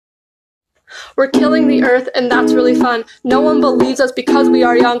We're killing the earth, and that's really fun. No one believes us because we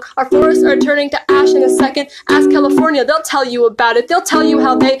are young. Our forests are turning to ash in a second. Ask California, they'll tell you about it. They'll tell you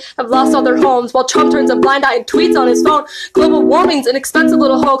how they have lost all their homes while Trump turns a blind eye and tweets on his phone. Global warming's an expensive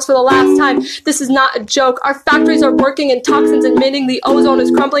little hoax for the last time. This is not a joke. Our factories are working and toxins emitting. The ozone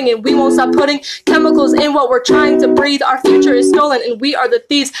is crumbling and we won't stop putting chemicals in what we're trying to breathe. Our future is stolen and we are the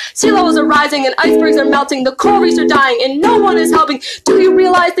thieves. Sea levels are rising and icebergs are melting. The coral reefs are dying and no one is helping. Do you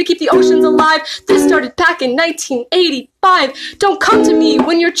realize they keep the oceans alive? This started back in 1985. Don't come to me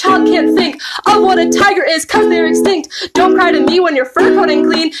when your child can't think of what a tiger is cause they're extinct. Don't cry to me when your fur coat ain't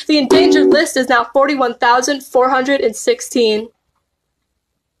clean. The endangered list is now 41,416.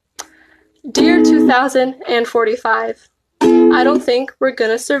 Dear 2045, I don't think we're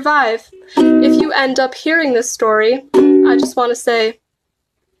gonna survive. If you end up hearing this story, I just want to say,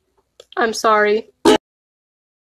 I'm sorry.